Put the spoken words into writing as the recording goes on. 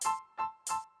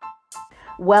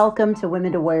Welcome to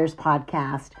Women to Warriors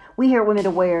podcast. We here at Women to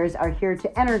Warriors are here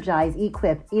to energize,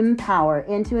 equip, empower,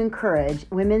 and to encourage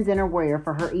women's inner warrior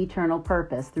for her eternal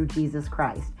purpose through Jesus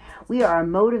Christ. We are a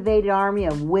motivated army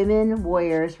of women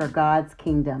warriors for God's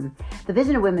kingdom. The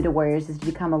vision of Women to Warriors is to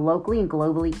become a locally and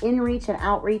globally in-reach and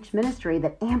outreach ministry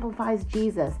that amplifies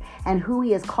Jesus and who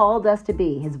He has called us to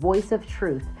be, His voice of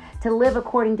truth, to live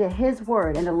according to His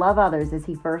word and to love others as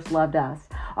He first loved us.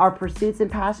 Our pursuits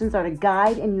and passions are to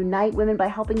guide and unite women by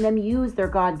helping them use their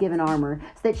God-given armor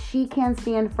so that she can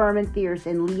stand firm and fierce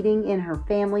in leading in her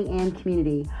family and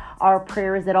community. Our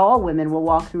prayer is that all women will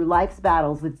walk through life's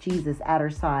battles with Jesus at her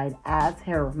side as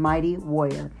her mighty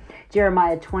warrior.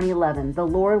 Jeremiah 20:11, the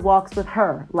Lord walks with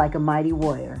her like a mighty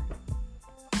warrior.